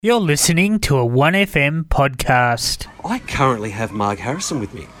You're listening to a 1FM podcast. I currently have Marg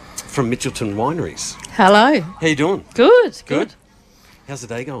with me from Mitchelton Wineries. Hello. How you doing? Good. How's the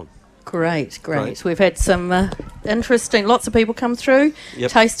day going? Great. We've had some interesting, lots of people come through,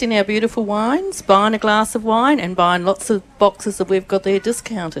 tasting our beautiful wines, buying a glass of wine and buying lots of boxes that we've got there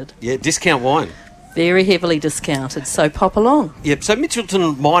discounted. Yeah, discount wine. Very heavily discounted, so pop along. Yep, so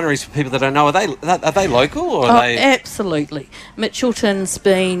Mitchelton Wineries, for people that don't know, are they local or are they... Absolutely. Mitchelton's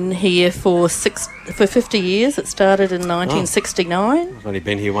been here for 50 years. It started in 1969. I've only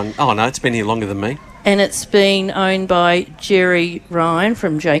been here it's been here longer than me. And it's been owned by Jerry Ryan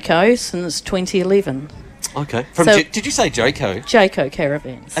from Jayco since 2011. Okay. Did you say Jayco? Jayco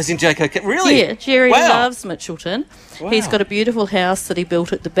Caravans. As in Jayco? Really? Yeah, Jerry loves Mitchelton. Wow. He's got a beautiful house that he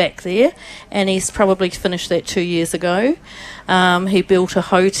built at the back there, and he's probably finished that 2 years ago. He built a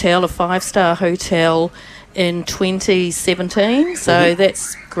hotel, a 5-star hotel, in 2017, so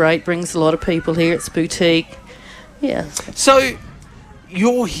that's great, brings a lot of people here. It's boutique. Yeah. So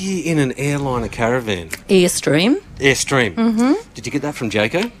you're here in an airliner caravan? Airstream. Mm-hmm. Did you get that from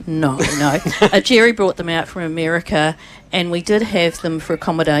Jayco? No. Jerry brought them out from America, and we did have them for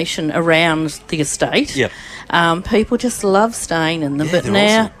accommodation around the estate. Yeah. People just love staying in them, yeah, but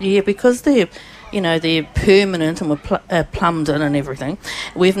now, awesome. Because they're permanent and we're plumbed in and everything,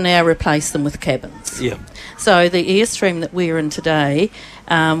 we've now replaced them with cabins. Yeah. So the Airstream that we're in today,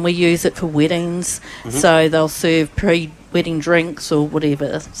 we use it for weddings, so they'll serve pre-wedding drinks or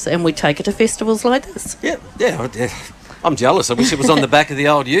whatever, and we take it to festivals like this. Yeah. I'm jealous. I wish it was on the back of the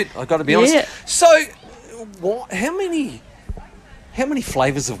old ute, I've got to be honest. Yeah. So, how many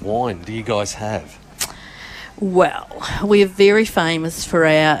flavours of wine do you guys have? Well, we're very famous for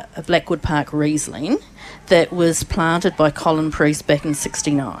our Blackwood Park Riesling that was planted by Colin Priest back in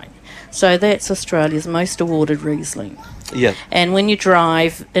 1969. So that's Australia's most awarded Riesling. Yeah. And when you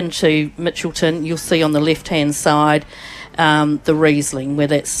drive into Mitchelton, you'll see on the left-hand side the Riesling where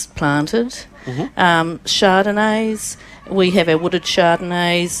that's planted. Chardonnays, we have our wooded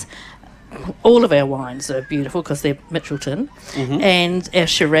Chardonnays. All of our wines are beautiful because they're Mitchelton. And our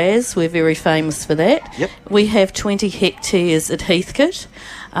Shiraz, we're very famous for that. Yep. We have 20 hectares at Heathcote.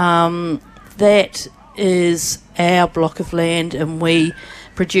 That is our block of land, and we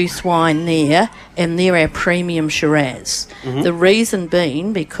produce wine there, and they're our premium Shiraz. The reason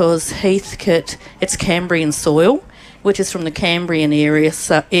being because Heathcote, it's Cambrian soil, which is from the Cambrian era,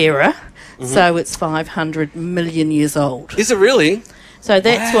 so it's 500 million years old. Is it really? So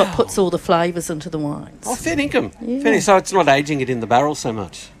that's what puts all the flavours into the wines. Oh, fair income. Yeah. So it's not aging it in the barrel so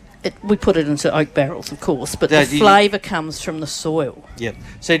much? We put it into oak barrels, of course, but the flavour comes from the soil. Yep.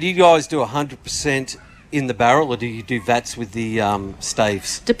 So do you guys do 100% in the barrel, or do you do vats with the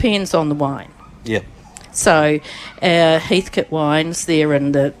staves? Depends on the wine. Yep. So our Heathcote wines, they're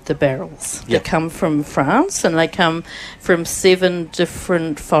in the barrels. They come from France, and they come from 7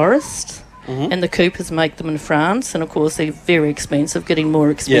 different forests. And the coopers make them in France, and of course they're very expensive, getting more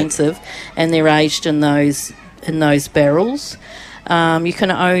expensive, and they're aged in those barrels. You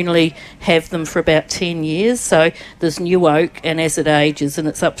can only have them for about 10 years, so there's new oak, and as it ages, and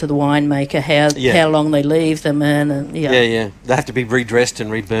it's up to the winemaker how long they leave them in. And they have to be redressed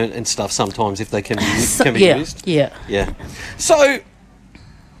and reburnt and stuff sometimes if they can be used. Yeah. So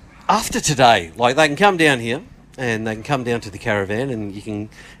after today, like, they can come down here and they can come down to the caravan and you can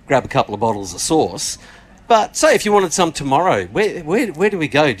grab a couple of bottles of sauce. But say if you wanted some tomorrow, where do we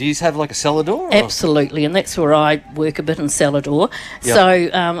go? Do you have like a cellar door? Absolutely, and that's where I work a bit in cellar door. Yep. So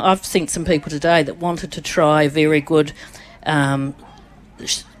I've seen some people today that wanted to try a very good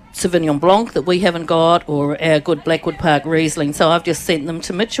Sauvignon Blanc that we haven't got, or our good Blackwood Park Riesling. So I've just sent them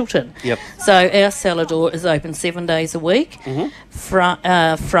to Mitchelton. Yep. So our cellar door is open 7 days a week.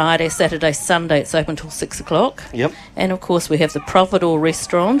 Friday, Saturday, Sunday, it's open till 6 o'clock. Yep. And of course we have the Providore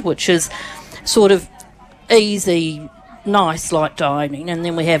restaurant, which is sort of easy, nice, light dining, and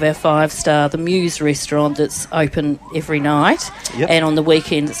then we have our 5-star, the Muse restaurant, that's open every night, and on the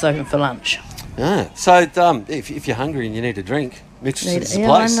weekend it's open for lunch. So if you're hungry and you need a drink, Mitchelton's the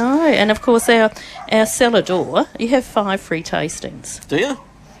place. I know, and of course our cellar door, you have 5 free tastings. Do you?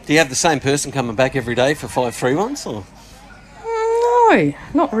 Do you have the same person coming back every day for 5 free ones, or? No,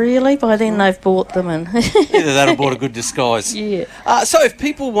 not really. By then they've bought them, and either that or bought a good disguise. Yeah. So if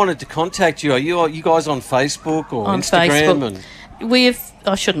people wanted to contact you, are you guys on Facebook or on Instagram? Facebook.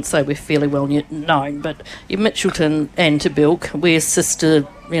 I shouldn't say we're fairly well known, but Mitchelton and Tabilk, we're sister,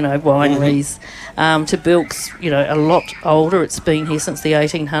 wineries. Tabilk's, a lot older. It's been here since the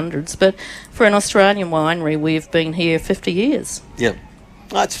 1800s, but for an Australian winery, we've been here 50 years. Yeah.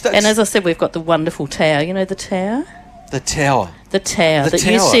 And as I said, we've got the wonderful tower. You know the tower? The tower. The tower.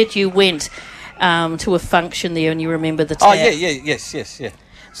 You said you went to a function there and you remember the tower. Oh, yes.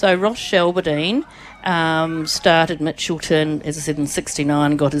 So Ross Shelberdine started Mitchelton, as I said, in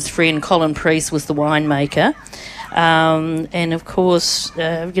 1969, got his friend Colin Priest was the winemaker. And, of course,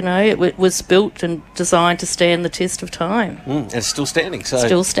 it was built and designed to stand the test of time. And it's still standing.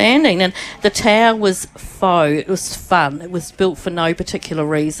 Still standing. And the tower was faux. It was fun. It was built for no particular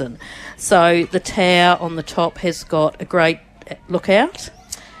reason. So the tower on the top has got a great lookout.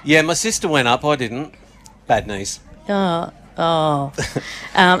 Yeah, my sister went up. I didn't. Bad knees. Oh. Why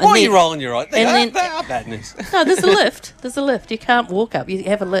are you rolling your eyes? They are bad knees. No, there's a lift. There's a lift. You can't walk up. You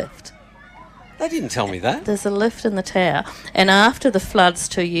have a lift. They didn't tell me that. There's a lift in the tower. And after the floods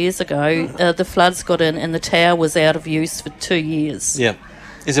 2 years ago, the floods got in and the tower was out of use for 2 years. Yeah.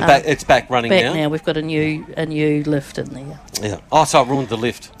 Is it back? It's back running now? Back now. We've got a new lift in there. Yeah. Oh, so it ruined the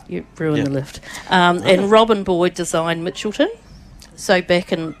lift. You ruined the lift. And Robin Boyd designed Mitchelton. So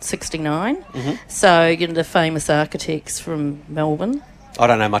back in 1969. Mm-hmm. So, the famous architects from Melbourne. I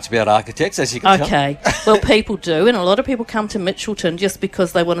don't know much about architects, as you can tell. Okay. Well, people do, and a lot of people come to Mitchelton just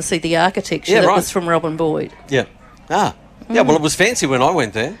because they want to see the architecture that was from Robin Boyd. Yeah. Yeah, well, it was fancy when I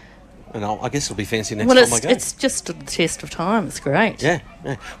went there. And I guess it'll be fancy next time I go. It's just a test of time. It's great. Yeah.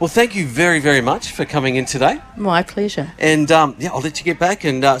 Well, thank you very, very much for coming in today. My pleasure. And, I'll let you get back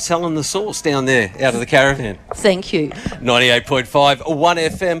and selling the sauce down there out of the caravan. Thank you. 98.5,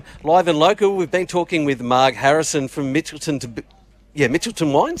 1FM, live and local. We've been talking with Marg Harrison from Mitchelton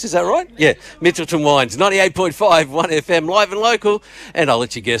Mitchelton Wines, is that right? Yeah, Mitchelton Wines, 98.5, 1FM, live and local. And I'll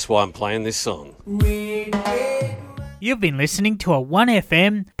let you guess why I'm playing this song. You've been listening to a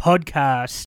 1FM podcast.